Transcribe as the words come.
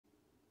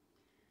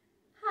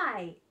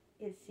Hi,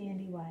 it's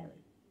Sandy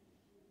Wyllie.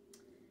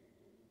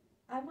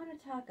 I want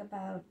to talk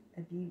about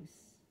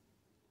abuse.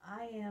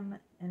 I am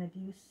an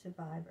abuse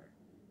survivor.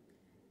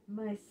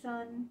 My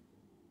son,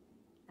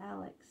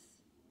 Alex,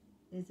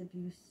 is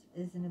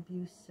an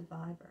abuse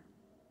survivor.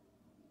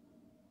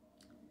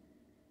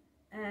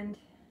 And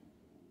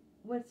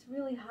what's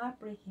really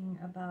heartbreaking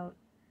about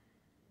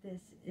this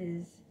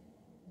is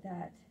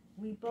that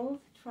we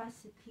both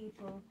trusted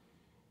people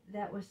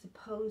that were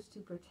supposed to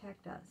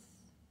protect us.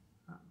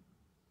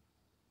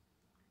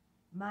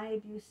 My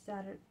abuse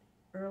started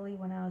early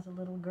when I was a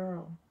little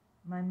girl.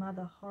 My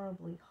mother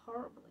horribly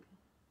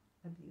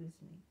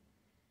abused me.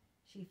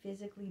 She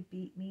physically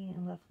beat me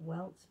and left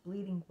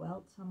bleeding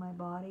welts on my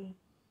body.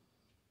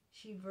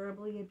 She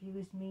verbally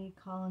abused me,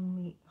 calling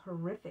me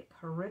horrific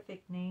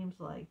names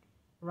like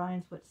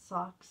rhymes with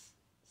socks,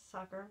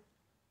 sucker.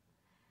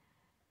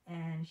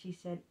 And she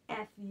said,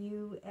 F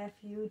you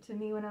to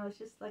me when I was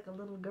just like a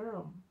little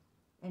girl.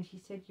 And she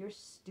said, you're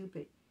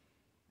stupid.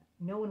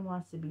 No one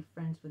wants to be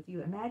friends with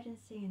you. Imagine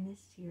saying this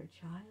to your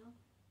child.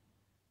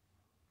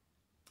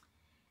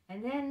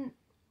 And then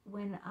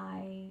when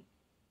I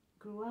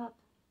grew up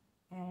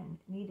and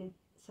needed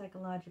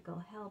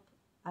psychological help,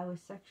 I was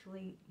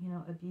sexually,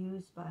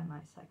 abused by my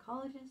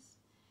psychologist.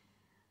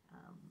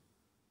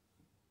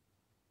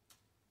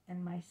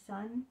 And my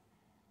son,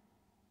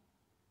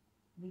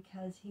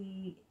 because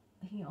he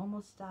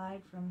almost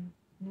died from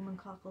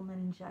pneumococcal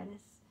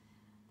meningitis.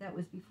 That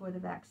was before the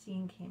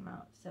vaccine came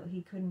out, so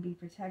he couldn't be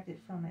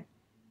protected from it.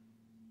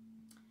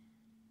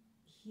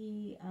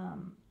 He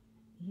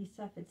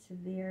suffered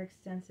severe,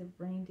 extensive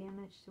brain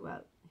damage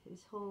throughout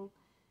his whole,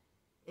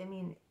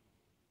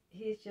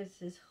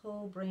 his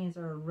whole brains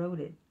are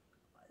eroded,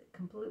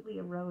 completely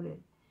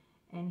eroded.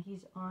 And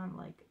he's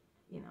on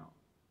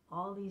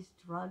all these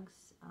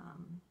drugs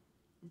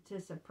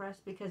to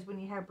suppress, because when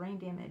you have brain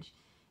damage,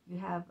 you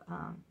have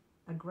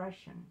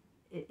aggression.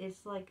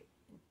 It's like,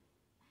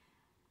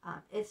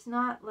 it's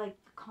not like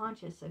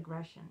conscious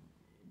aggression,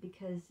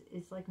 because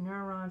it's like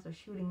neurons are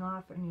shooting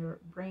off in your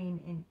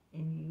brain,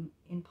 and you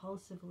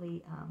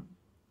impulsively,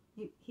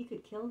 he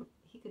could kill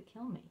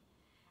me.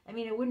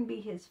 It wouldn't be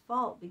his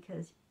fault,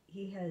 because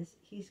his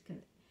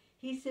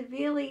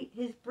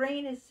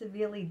brain is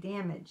severely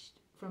damaged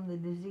from the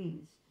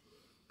disease.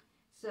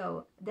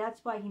 So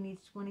that's why he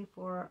needs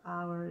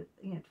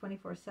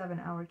 24/7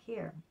 hour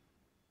care.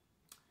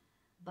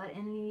 But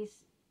in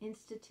these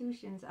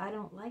institutions, I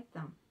don't like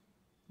them.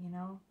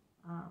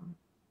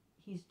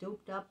 He's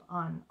doped up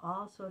on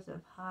all sorts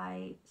of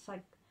high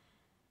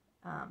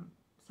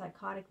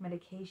psychotic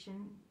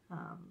medication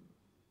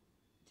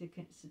to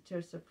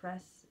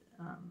suppress,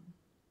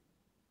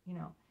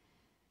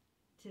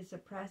 to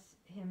suppress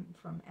him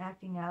from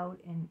acting out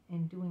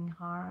and doing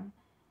harm.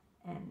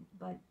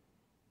 But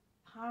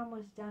harm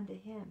was done to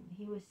him.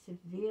 He was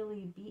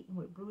severely beaten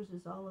with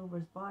bruises all over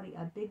his body,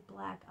 a big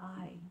black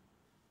eye,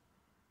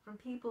 from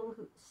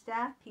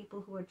staff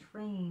people who are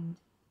trained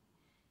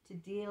to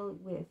deal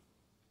with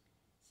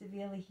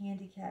severely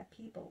handicapped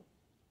people.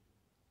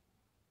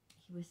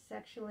 He was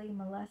sexually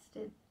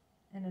molested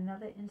in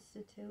another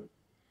institute.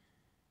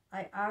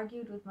 I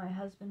argued with my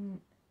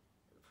husband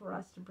for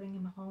us to bring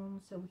him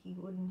home so he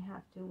wouldn't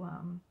have to,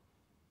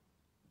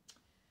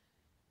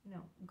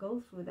 go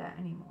through that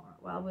anymore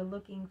while we're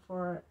looking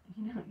for,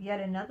 yet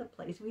another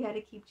place. We had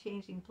to keep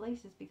changing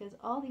places because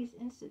all these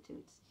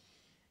institutes,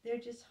 they're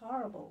just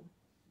horrible.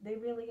 They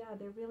really are.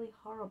 They're really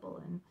horrible.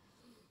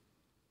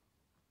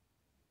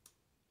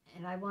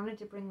 And I wanted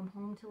to bring him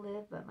home to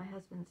live, but my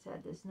husband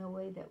said there's no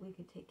way that we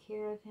could take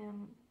care of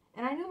him.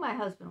 And I knew my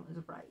husband was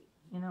right,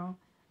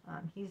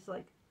 he's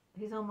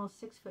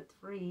almost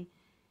 6'3",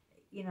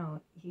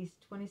 he's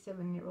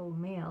 27-year-old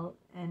male,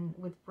 and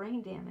with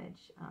brain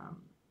damage,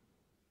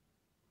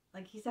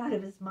 he's out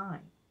of his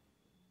mind.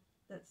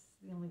 That's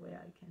the only way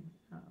I can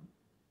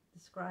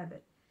describe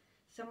it.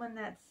 Someone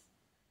that's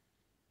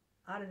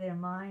out of their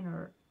mind,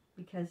 or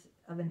because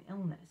of an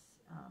illness.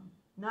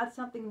 Not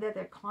something that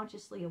they're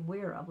consciously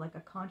aware of, like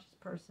a conscious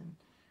person,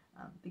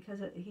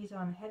 because he's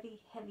on heavy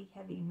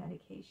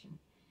medication.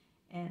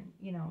 And,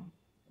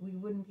 we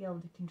wouldn't be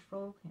able to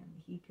control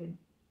him. He could,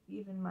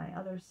 even my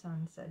other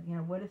son said,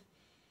 what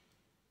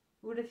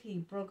if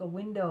he broke a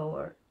window,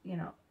 or,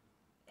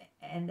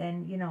 and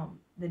then,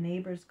 the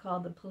neighbors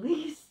called the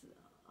police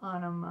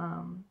on him.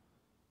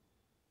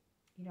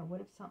 What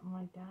if something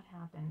like that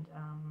happened?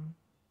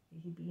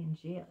 He'd be in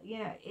jail.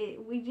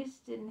 We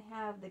just didn't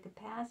have the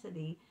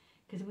capacity,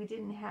 because we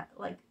didn't have,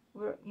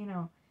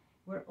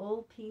 we're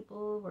old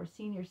people, we're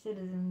senior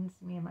citizens,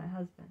 me and my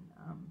husband,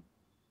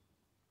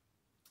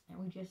 and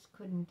we just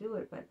couldn't do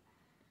it. But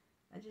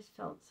I just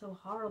felt so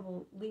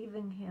horrible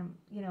leaving him,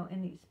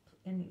 in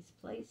these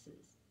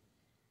places.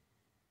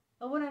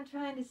 But what I'm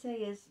trying to say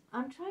is,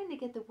 I'm trying to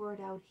get the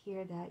word out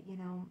here that,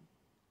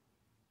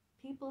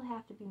 people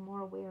have to be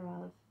more aware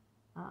of,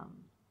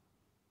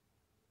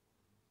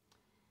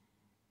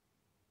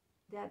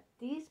 that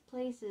these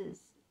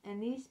places and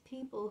these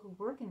people who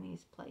work in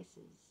these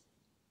places,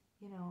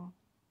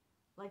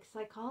 like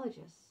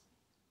psychologists,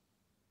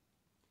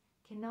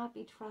 cannot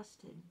be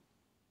trusted.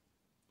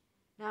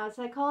 Now, a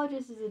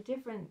psychologist is a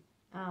different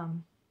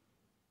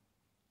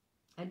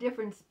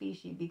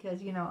species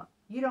because, you know,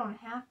 you don't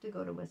have to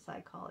go to a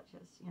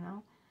psychologist, you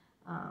know.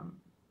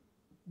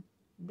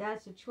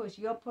 That's a choice.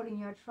 You're putting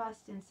your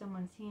trust in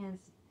someone's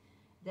hands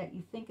that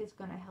you think is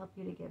going to help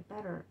you to get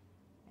better,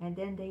 and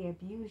then they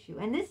abuse you.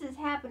 And this has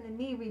happened to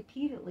me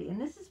repeatedly, and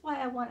this is why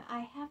I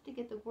have to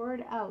get the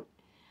word out.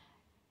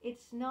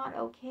 It's not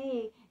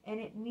okay, and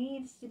it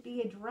needs to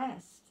be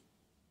addressed.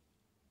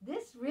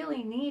 This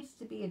really needs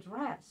to be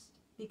addressed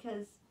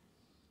because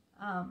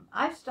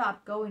I've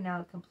stopped going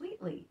out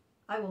completely.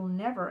 I will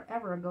never,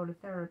 ever go to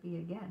therapy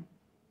again.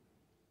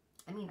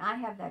 I mean, I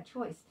have that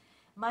choice.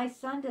 My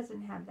son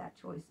doesn't have that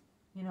choice,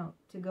 you know,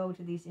 to go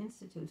to these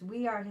institutes.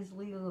 We are his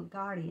legal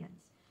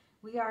guardians.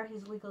 We are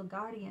his legal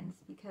guardians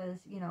because,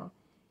 you know,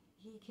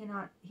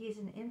 he's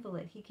an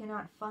invalid. He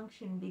cannot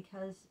function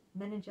because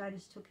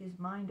meningitis took his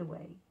mind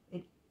away.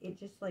 It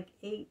just like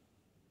ate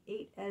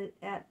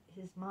at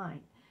his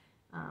mind.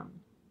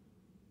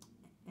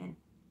 And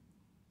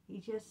he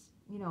just,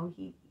 you know,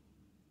 he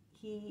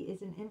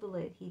is an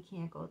invalid. He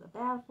can't go to the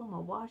bathroom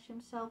or wash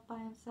himself by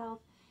himself.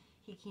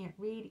 He can't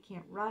read. He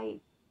can't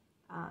write.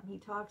 He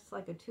talks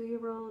like a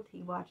 2-year-old.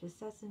 He watches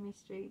Sesame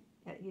Street.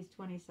 He's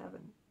 27,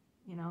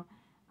 you know.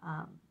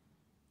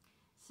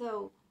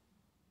 So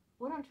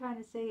what I'm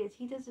trying to say is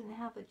he doesn't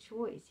have a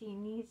choice. He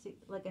needs,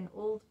 like an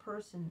old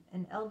person,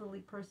 an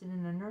elderly person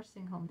in a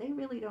nursing home. They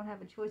really don't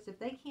have a choice. If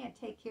they can't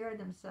take care of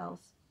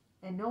themselves,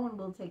 and no one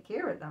will take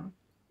care of them,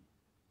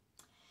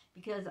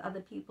 because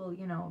other people,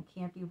 you know,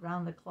 can't be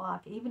round the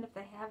clock. Even if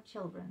they have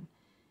children,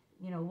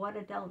 you know, what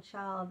adult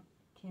child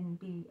can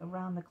be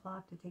around the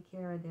clock to take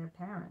care of their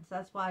parents?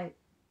 That's why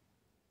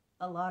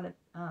a lot of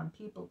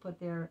people put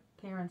their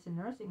parents in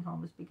nursing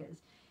homes, because,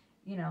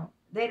 you know,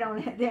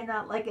 they're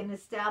not like an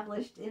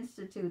established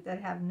institute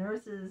that have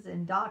nurses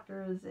and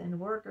doctors and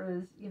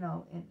workers, you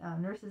know,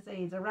 and nurses'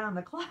 aides around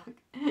the clock,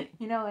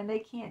 you know, and they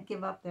can't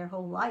give up their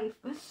whole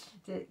life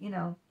to, you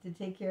know, to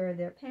take care of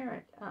their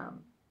parent.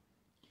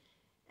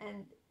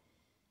 And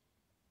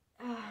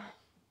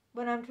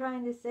what I'm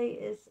trying to say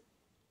is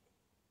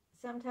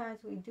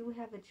sometimes we do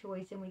have a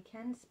choice and we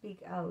can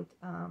speak out.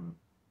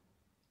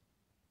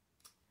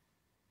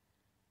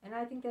 And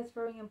I think that's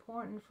very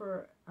important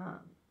for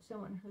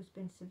someone who's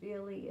been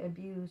severely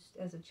abused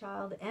as a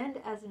child and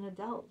as an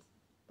adult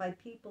by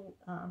people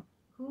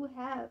who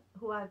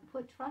I've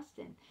put trust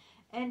in,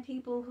 and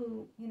people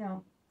who, you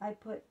know, I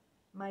put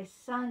my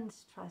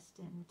son's trust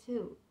in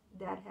too,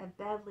 that have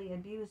badly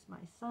abused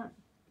my son.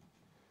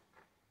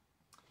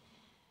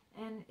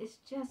 And it's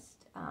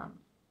just,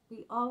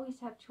 we always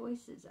have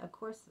choices. Of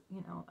course,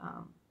 you know,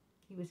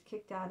 he was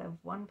kicked out of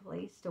one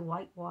place to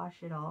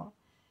whitewash it all,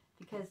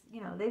 because,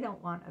 you know, they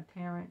don't want a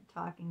parent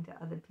talking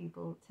to other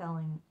people,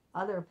 telling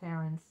other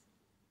parents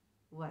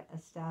what a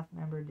staff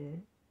member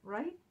did,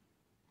 right?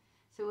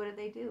 So what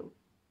do?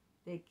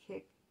 They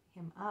kick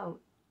him out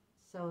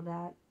so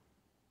that,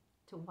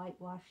 to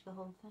whitewash the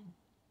whole thing.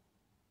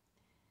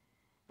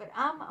 But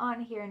I'm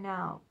on here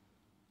now,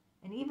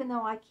 and even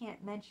though I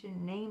can't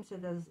mention names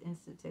of those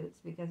institutes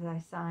because I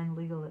signed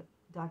legal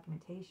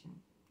documentation,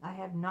 I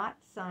have not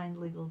signed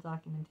legal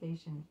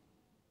documentation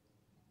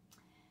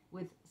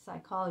with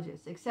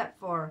Psychologists, except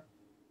for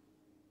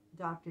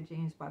Dr.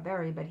 James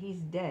Barberi, but he's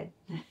dead.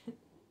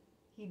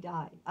 He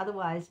died.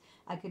 Otherwise,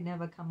 I could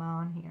never come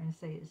on here and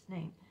say his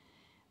name.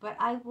 But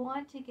I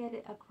want to get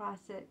it across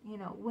that, you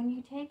know, when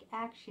you take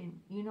action,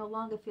 you no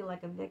longer feel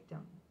like a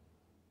victim.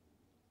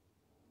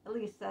 At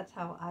least that's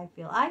how I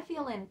feel. I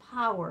feel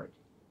empowered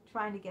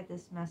trying to get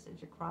this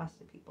message across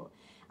to people.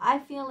 I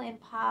feel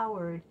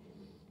empowered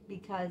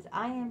because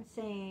I am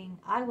saying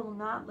I will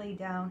not lay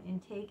down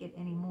and take it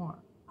anymore.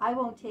 I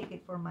won't take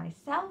it for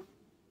myself,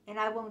 and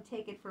I won't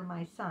take it for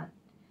my son.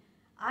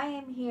 I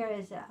am here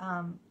as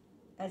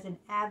an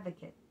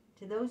advocate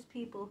to those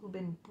people who've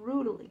been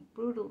brutally,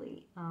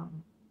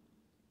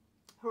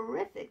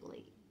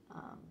 horrifically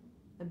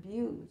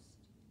abused,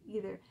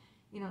 either,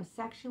 you know,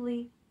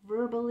 sexually,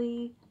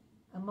 verbally,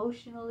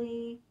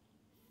 emotionally,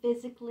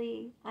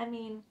 physically. I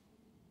mean,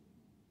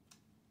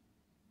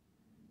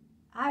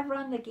 I've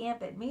run the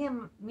gambit. Me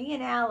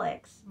and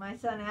Alex, my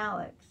son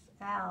Alex,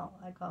 Al,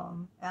 I call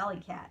him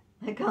Alley Cat.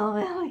 I call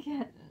him Alley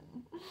Cat.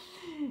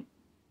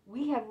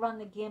 We have run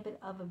the gambit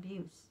of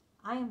abuse.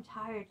 I am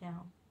tired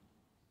now.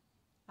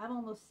 I'm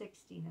almost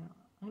 60 now.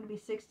 I'm going to be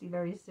 60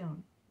 very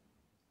soon.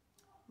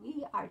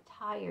 We are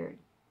tired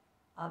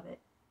of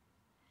it.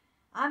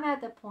 I'm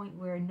at the point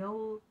where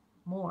no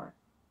more.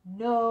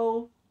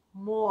 No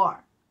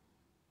more.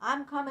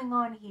 I'm coming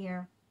on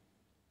here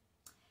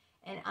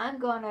and I'm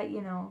going to,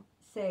 you know,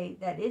 say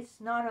that it's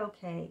not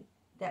okay,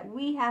 that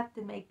we have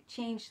to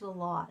change the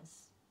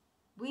laws.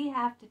 We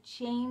have to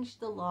change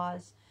the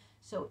laws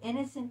so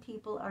innocent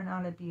people are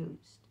not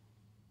abused.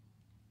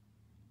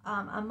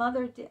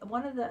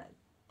 One of the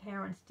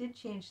parents did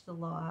change the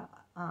law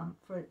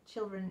for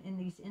children in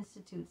these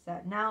institutes,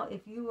 that now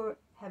if you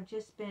have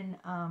just been,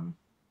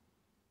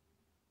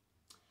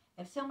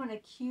 if someone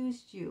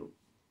accused you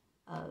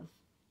of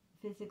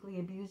physically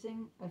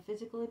abusing or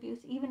physical abuse,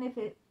 even if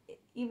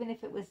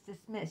it was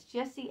dismissed,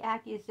 just the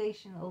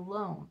accusation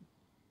alone,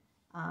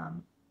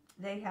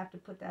 they have to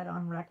put that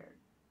on record.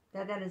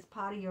 That is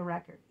part of your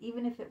record,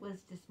 even if it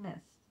was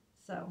dismissed.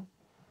 So,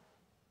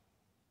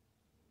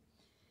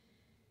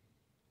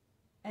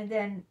 and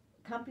then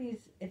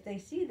companies, if they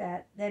see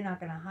that, they're not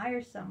going to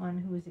hire someone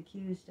who is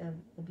accused of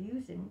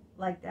abusing,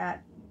 like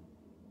that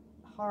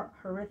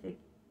horrific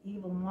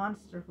evil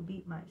monster who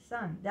beat my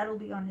son. That'll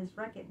be on his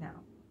record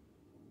now.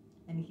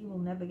 And he will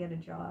never get a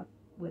job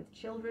with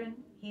children,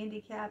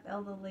 handicapped,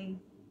 elderly.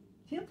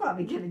 He'll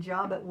probably get a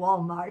job at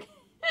Walmart.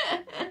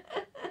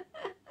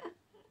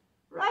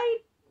 Right?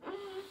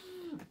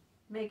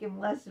 Make him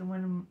less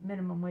than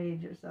minimum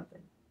wage or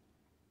something.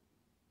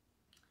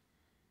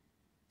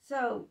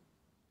 So,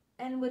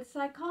 and with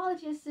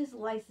psychologists, there's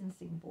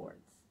licensing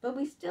boards. But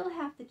we still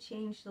have to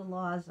change the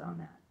laws on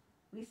that.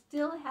 We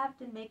still have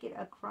to make it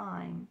a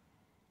crime.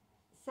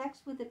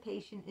 Sex with a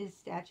patient is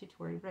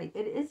statutory rape.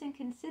 It isn't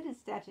considered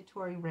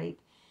statutory rape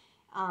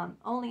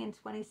only in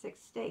 26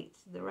 states.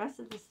 The rest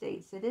of the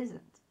states, it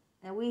isn't.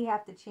 And we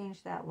have to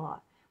change that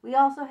law. We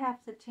also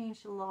have to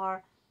change the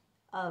law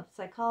of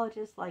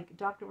psychologists like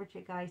Dr.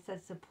 Richard Geist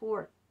that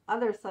support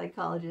other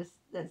psychologists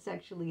that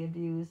sexually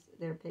abuse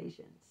their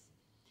patients.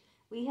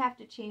 We have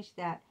to change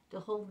that to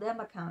hold them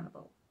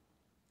accountable,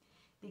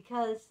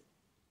 because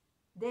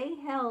they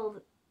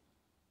held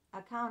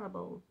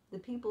accountable the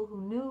people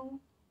who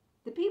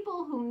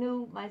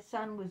knew my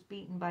son was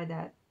beaten by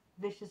that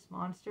vicious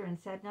monster and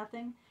said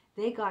nothing.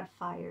 They got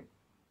fired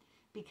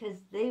because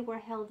they were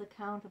held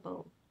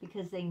accountable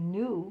because they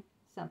knew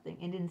something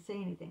and didn't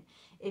say anything.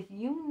 If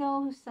you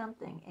know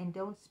something and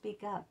don't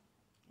speak up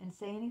and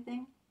say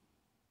anything,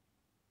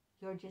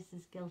 you're just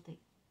as guilty.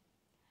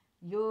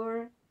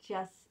 You're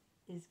just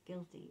as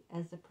guilty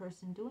as the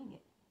person doing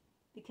it,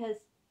 because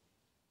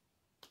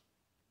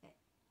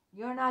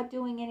you're not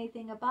doing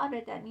anything about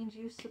it. That means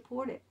you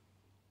support it,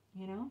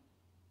 you know?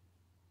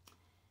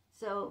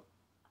 So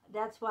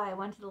that's why I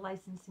went to the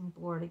licensing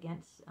board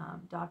against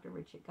Dr.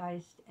 Richard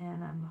Geist,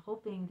 and I'm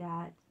hoping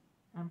that,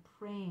 I'm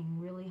praying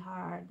really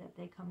hard that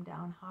they come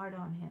down hard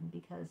on him,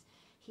 because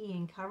he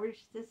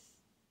encouraged this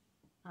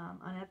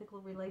unethical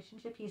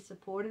relationship. He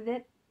supported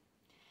it.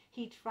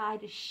 He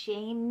tried to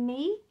shame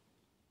me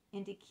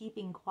into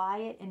keeping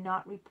quiet and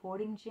not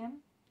reporting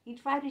Jim. He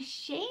tried to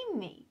shame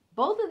me.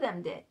 Both of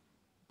them did.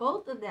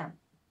 Both of them.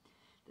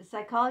 The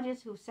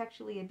psychologist who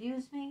sexually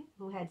abused me,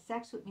 who had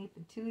sex with me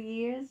for 2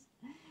 years,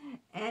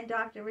 and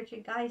Dr.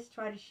 Richard Geist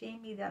tried to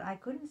shame me that I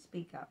couldn't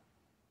speak up.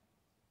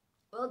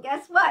 Well,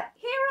 guess what?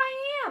 Here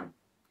I am.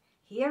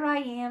 Here I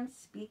am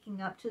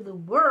speaking up to the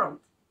world.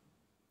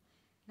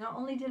 Not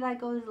only did I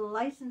go to the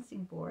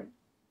licensing board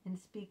and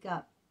speak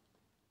up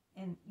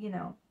and,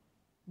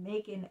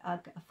 making a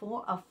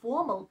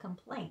formal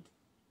complaint,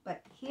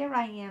 but here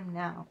I am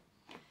now.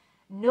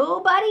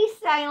 Nobody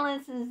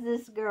silences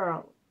this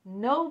girl.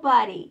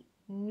 Nobody.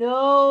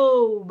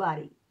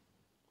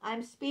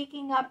 I'm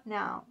speaking up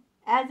now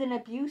as an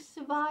abuse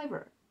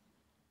survivor,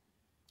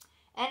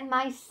 and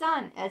my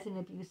son as an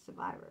abuse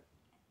survivor,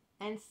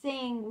 and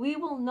saying we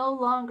will no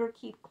longer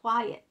keep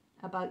quiet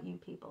about you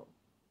people.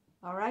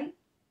 All right?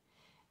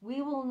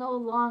 We will no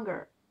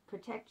longer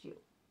protect you.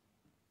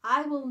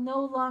 I will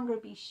no longer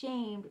be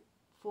shamed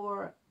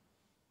for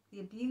the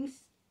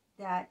abuse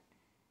that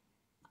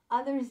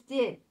others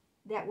did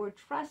that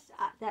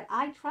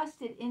I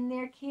trusted in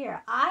their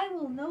care. I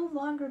will no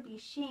longer be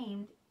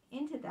shamed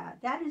into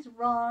that. That is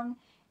wrong,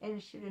 and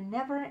it should have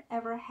never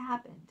ever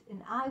happened.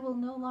 And I will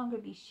no longer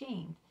be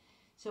shamed.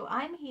 So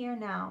I'm here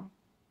now,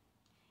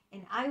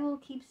 and I will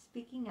keep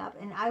speaking up,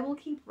 and I will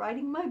keep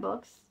writing my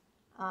books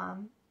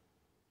and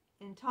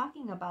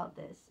talking about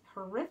this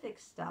horrific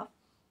stuff.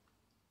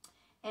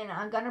 And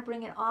I'm going to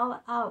bring it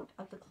all out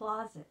of the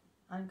closet.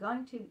 I'm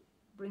going to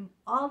bring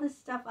all this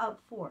stuff out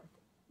forth,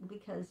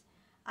 because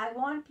I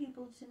want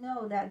people to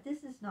know that this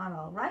is not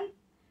all right.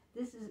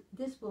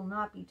 This will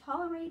not be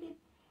tolerated,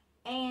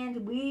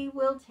 and we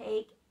will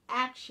take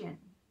action.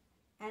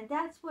 And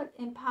that's what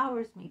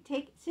empowers me.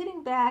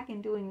 Sitting back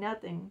and doing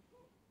nothing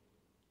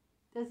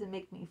doesn't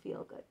make me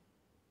feel good.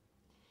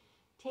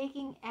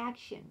 Taking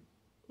action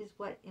is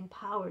what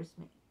empowers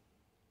me.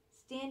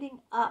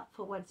 Standing up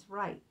for what's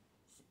right.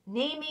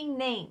 Naming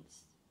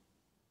names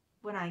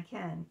when I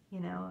can,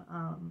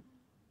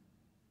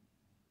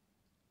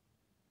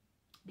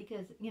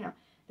 because,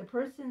 the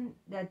person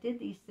that did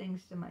these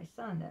things to my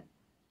son, that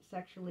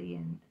sexually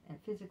and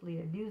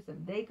physically abused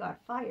him, they got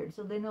fired,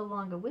 so they're no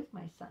longer with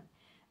my son.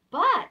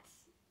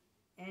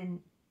 And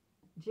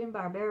Jim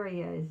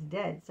Barbaria is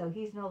dead, so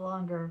he's no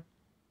longer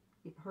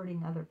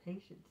hurting other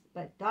patients.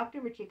 But Dr.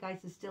 Richard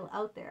Geist is still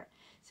out there,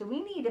 so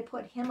we need to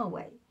put him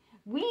away.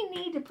 We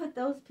need to put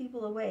those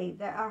people away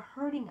that are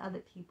hurting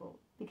other people,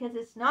 because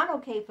it's not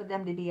okay for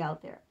them to be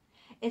out there.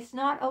 It's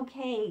not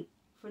okay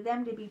for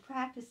them to be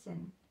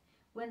practicing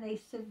when they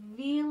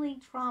severely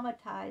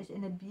traumatized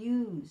and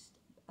abused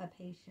a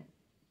patient.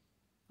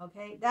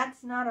 Okay?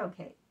 That's not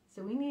okay.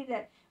 So we need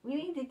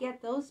to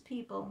get those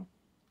people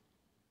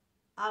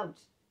out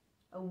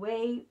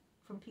away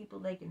from people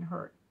they can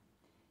hurt.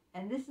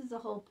 And this is the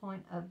whole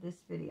point of this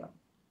video.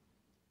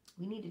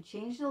 We need to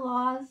change the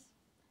laws,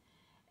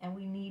 and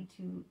we need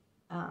to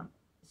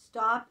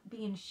stop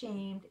being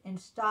shamed and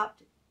stop,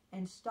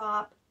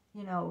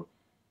 you know,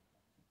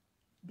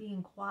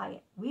 being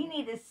quiet. We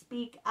need to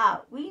speak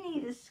out. We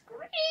need to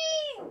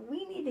scream.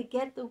 We need to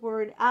get the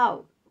word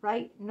out,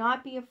 right?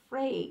 Not be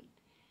afraid.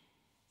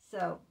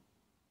 So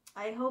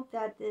I hope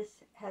that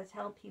this has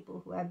helped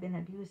people who have been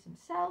abused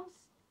themselves,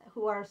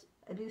 who are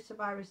abuse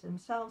survivors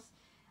themselves.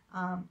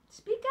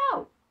 Speak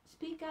out.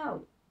 Speak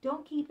out.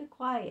 Don't keep it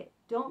quiet.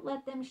 Don't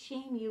let them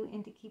shame you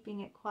into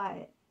keeping it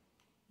quiet.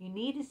 You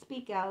need to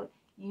speak out.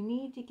 You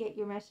need to get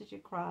your message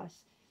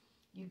across.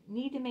 You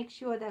need to make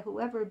sure that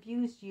whoever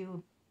abused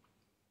you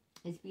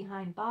is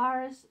behind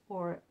bars,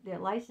 or their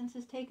license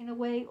is taken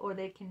away, or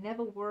they can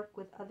never work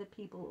with other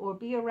people or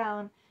be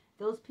around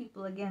those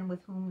people again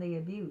with whom they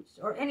abused,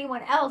 or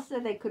anyone else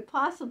that they could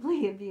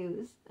possibly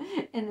abuse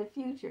in the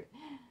future.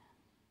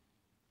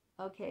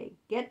 Okay,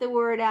 get the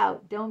word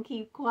out. Don't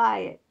keep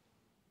quiet.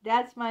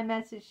 That's my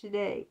message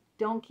today.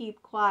 Don't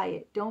keep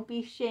quiet. Don't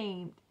be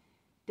shamed.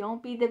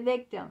 Don't be the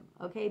victim.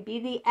 Okay, be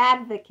the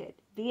advocate.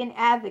 Be an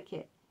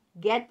advocate.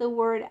 Get the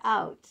word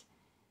out.